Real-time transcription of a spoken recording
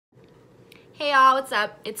Hey y'all, what's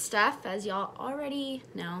up? It's Steph, as y'all already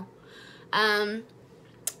know.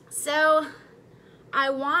 So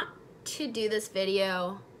I want to do this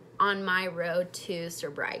video on my road to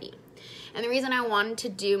sobriety. And the reason I wanted to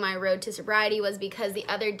do my road to sobriety was because the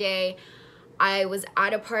other day I was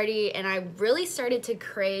at a party and I really started to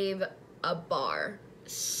crave a bar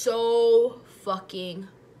so fucking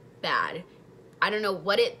bad. I don't know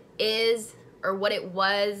what it is or what it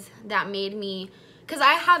was that made me, because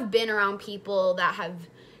I have been around people that have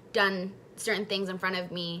done certain things in front of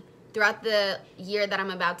me throughout the year that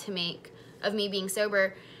I'm about to make of me being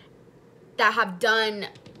sober, that have done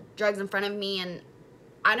drugs in front of me, and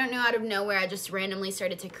I don't know, out of nowhere I just randomly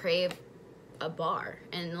started to crave a bar,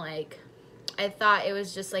 and like I thought it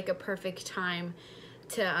was just like a perfect time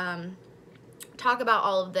to talk about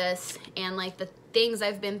all of this and like the things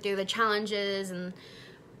I've been through, the challenges and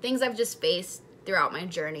things I've just faced throughout my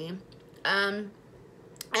journey.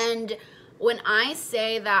 And when I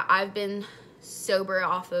say that I've been sober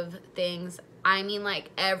off of things, I mean like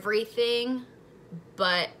everything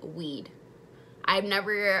but weed. I've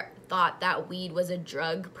never thought that weed was a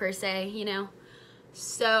drug per se, you know?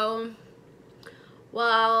 So,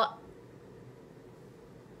 well,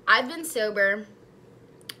 I've been sober.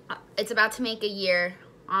 It's about to make a year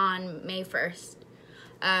on May 1st.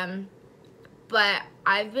 But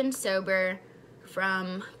I've been sober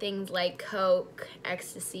from things like coke,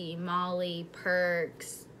 ecstasy, Molly,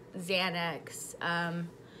 perks, Xanax,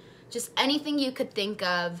 just anything you could think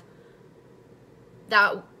of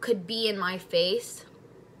that could be in my face,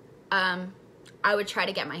 I would try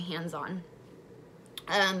to get my hands on.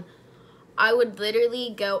 I would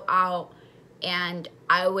literally go out and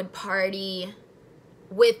I would party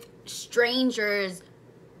with strangers.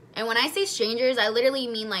 And when I say strangers, I literally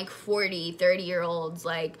mean like 40, 30-year-olds,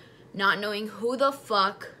 like not knowing who the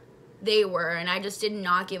fuck they were. And I just did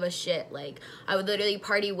not give a shit. Like I would literally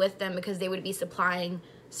party with them because they would be supplying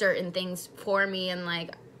certain things for me. And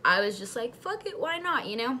like, I was just like, fuck it, why not,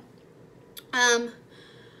 you know?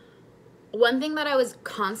 One thing that I was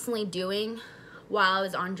constantly doing while I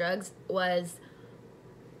was on drugs was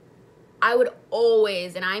I would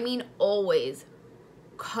always, and I mean always,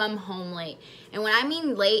 come home late. And when I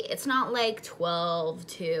mean late, it's not like 12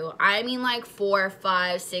 to, I mean like 4,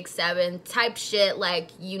 5, 6, 7 type shit,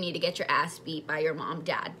 like you need to get your ass beat by your mom,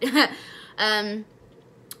 dad. And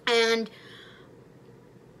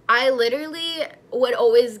I literally would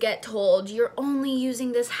always get told, you're only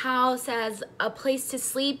using this house as a place to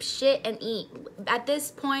sleep, shit, and eat. At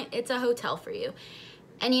this point, it's a hotel for you.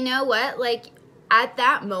 And you know what? Like, at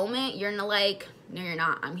that moment, you're like, no, you're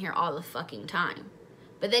not. I'm here all the fucking time.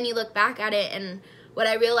 But then you look back at it, and what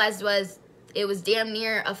I realized was it was damn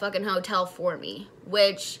near a fucking hotel for me,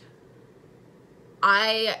 which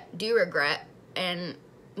I do regret. And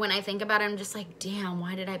when I think about it, I'm just like, damn,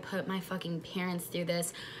 why did I put my fucking parents through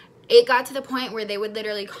this? It got to the point where they would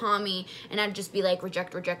literally call me, and I'd just be like,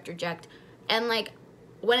 reject, reject, reject. And like,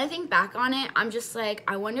 when I think back on it, I'm just like,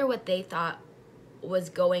 I wonder what they thought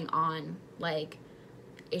was going on. Like,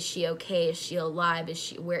 is she okay? Is she alive?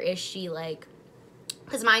 Where is she? Like,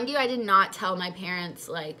 because mind you, I did not tell my parents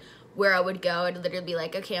like where I would go. I'd literally be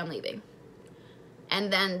like, okay, I'm leaving.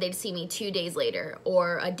 And then they'd see me 2 days later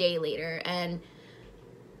or a day later, and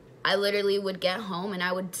I literally would get home and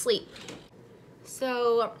I would sleep.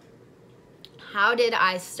 So how did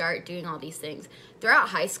I start doing all these things? Throughout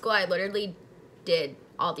high school, I literally did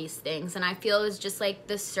all these things, and I feel it was just like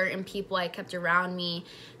the certain people I kept around me,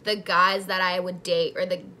 the guys that I would date or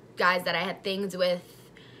the guys that I had things with.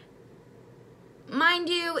 Mind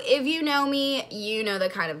you, if you know me, you know the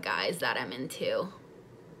kind of guys that I'm into.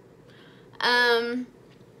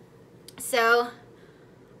 So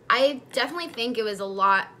I definitely think it was a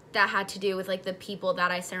lot that had to do with like the people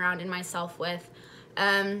that I surrounded myself with.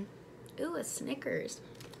 Ooh, a Snickers.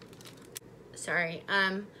 Sorry.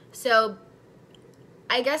 So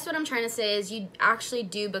I guess what I'm trying to say is you actually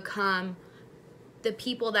do become the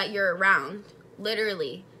people that you're around,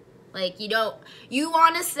 literally. Like, you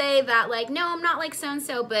want to say that, like, no, I'm not like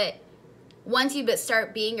so-and-so, but once you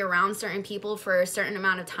start being around certain people for a certain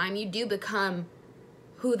amount of time, you do become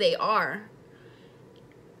who they are.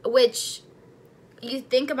 Which, you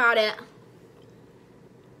think about it.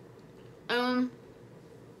 So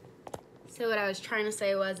what I was trying to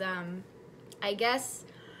say was, I guess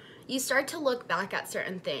you start to look back at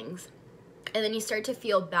certain things, and then you start to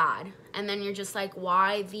feel bad. And then you're just like,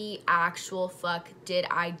 why the actual fuck did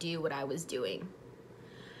I do what I was doing?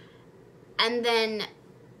 And then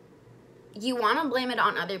you want to blame it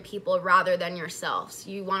on other people rather than yourselves.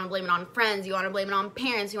 You want to blame it on friends. You want to blame it on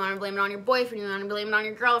parents. You want to blame it on your boyfriend. You want to blame it on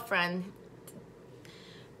your girlfriend.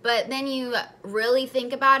 But then you really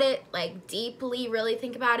think about it, like deeply really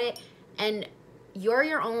think about it, and you're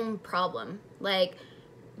your own problem. Like,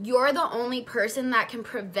 you're the only person that can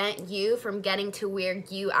prevent you from getting to where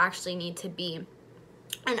you actually need to be.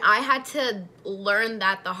 And I had to learn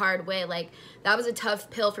that the hard way. Like, that was a tough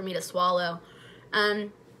pill for me to swallow.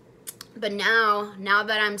 But now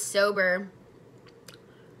that I'm sober,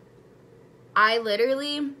 I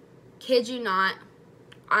literally, kid you not,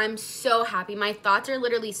 I'm so happy. My thoughts are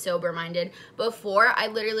literally sober-minded. Before, I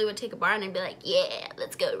literally would take a bar and I'd be like, yeah,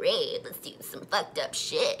 let's go rave. Let's do some fucked up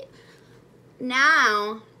shit.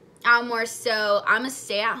 Now, I'm more so, I'm a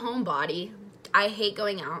stay-at-home body. I hate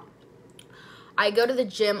going out. I go to the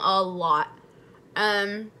gym a lot.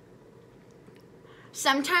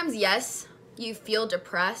 Sometimes, yes, you feel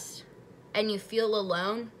depressed and you feel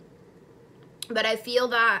alone. But I feel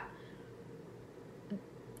that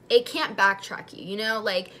it can't backtrack you, you know?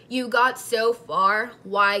 Like, you got so far,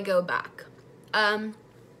 why go back? And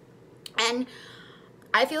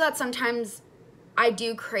I feel that sometimes I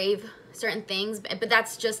do crave certain things, but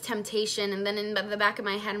that's just temptation. And then in the back of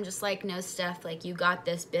my head, I'm just like, no, Steph, like, you got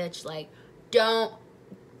this, bitch. Like, don't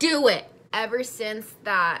do it. Ever since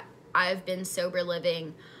that I've been sober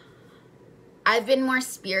living, I've been more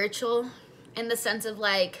spiritual in the sense of,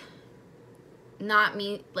 like, not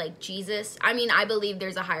me, like Jesus. I mean, I believe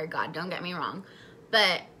there's a higher God, don't get me wrong.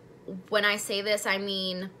 But when I say this, I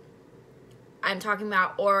mean, I'm talking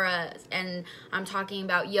about auras, and I'm talking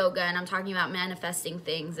about yoga, and I'm talking about manifesting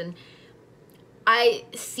things. And I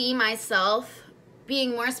see myself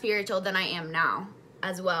being more spiritual than I am now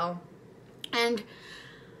as well. And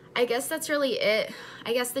I guess that's really it.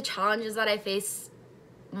 I guess the challenges that I face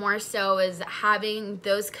more so is having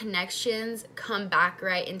those connections come back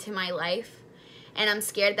right into my life. And I'm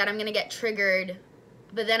scared that I'm going to get triggered.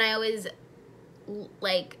 But then I always,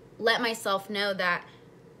 like, let myself know that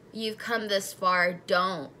you've come this far.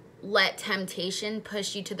 Don't let temptation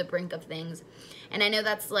push you to the brink of things. And I know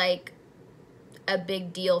that's, like, a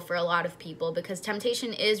big deal for a lot of people because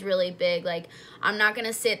temptation is really big. Like, I'm not going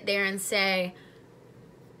to sit there and say,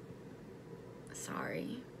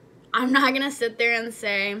 I'm not going to sit there and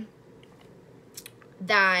say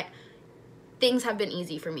that things have been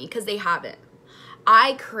easy for me, because they haven't.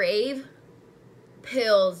 I crave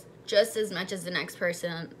pills just as much as the next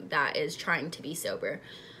person that is trying to be sober.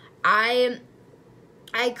 I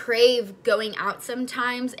crave going out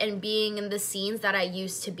sometimes and being in the scenes that I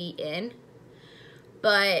used to be in.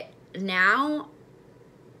 But now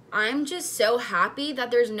I'm just so happy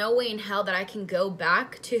that there's no way in hell that I can go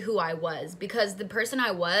back to who I was, because the person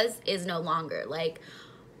I was is no longer. Like,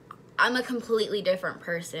 I'm a completely different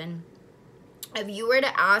person. If you were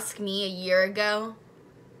to ask me a year ago,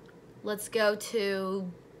 let's go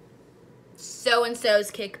to so-and-so's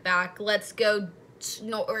kickback, let's go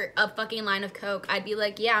snort a fucking line of coke, I'd be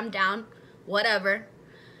like, yeah, I'm down, whatever.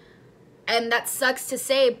 And that sucks to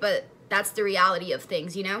say, but that's the reality of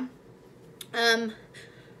things, you know?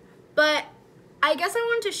 But I guess I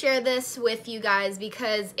wanted to share this with you guys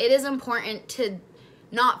because it is important to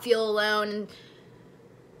not feel alone. And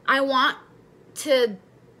I want to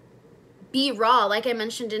be raw. Like I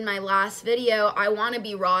mentioned in my last video, I want to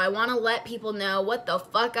be raw. I want to let people know what the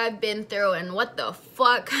fuck I've been through and what the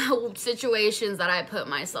fuck situations that I put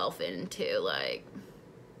myself into. Like,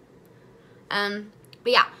 but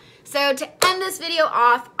yeah. So to end this video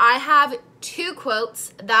off, I have 2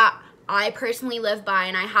 quotes that I personally live by,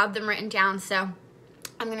 and I have them written down, so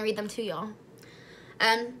I'm going to read them to y'all.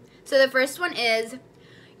 So the first one is,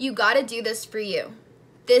 you got to do this for you.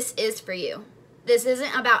 This is for you. This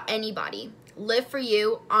isn't about anybody. Live for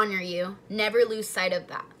you, honor you, never lose sight of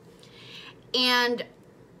that. And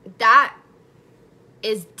that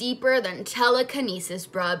is deeper than telekinesis,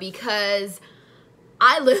 bruh, because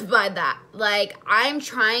I live by that. Like, I'm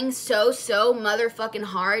trying so motherfucking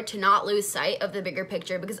hard to not lose sight of the bigger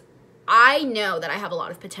picture, because I know that I have a lot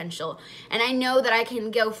of potential, and I know that I can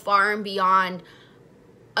go far and beyond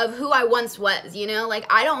of who I once was, you know?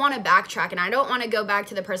 Like, I don't want to backtrack, and I don't want to go back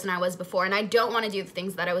to the person I was before, and I don't want to do the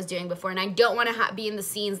things that I was doing before, and I don't want to be in the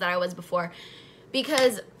scenes that I was before,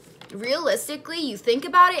 because realistically, you think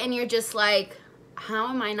about it, and you're just like, how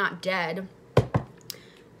am I not dead?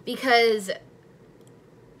 Because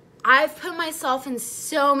I've put myself in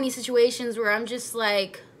so many situations where I'm just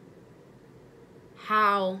like,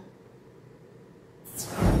 how?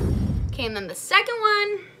 Okay, and then the second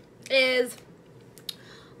one is,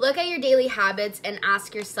 look at your daily habits and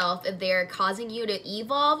ask yourself if they are causing you to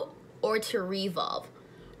evolve or to revolve.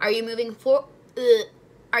 Are you moving forward,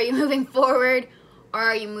 or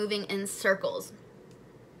are you moving in circles?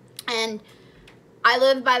 And I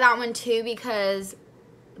live by that one too, because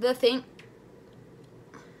the thing,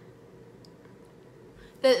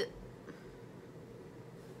 the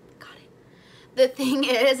thing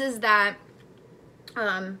is that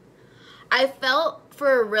I felt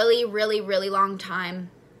for a really, really, really long time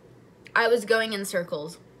I was going in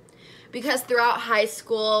circles, because throughout high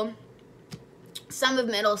school, some of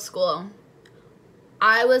middle school,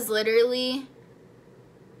 I was literally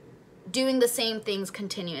doing the same things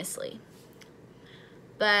continuously.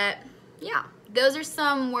 But yeah, those are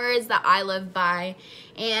some words that I live by.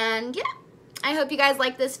 And yeah, I hope you guys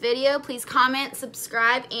like this video. Please comment,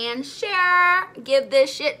 subscribe, and share. Give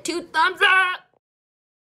this shit 2 thumbs up.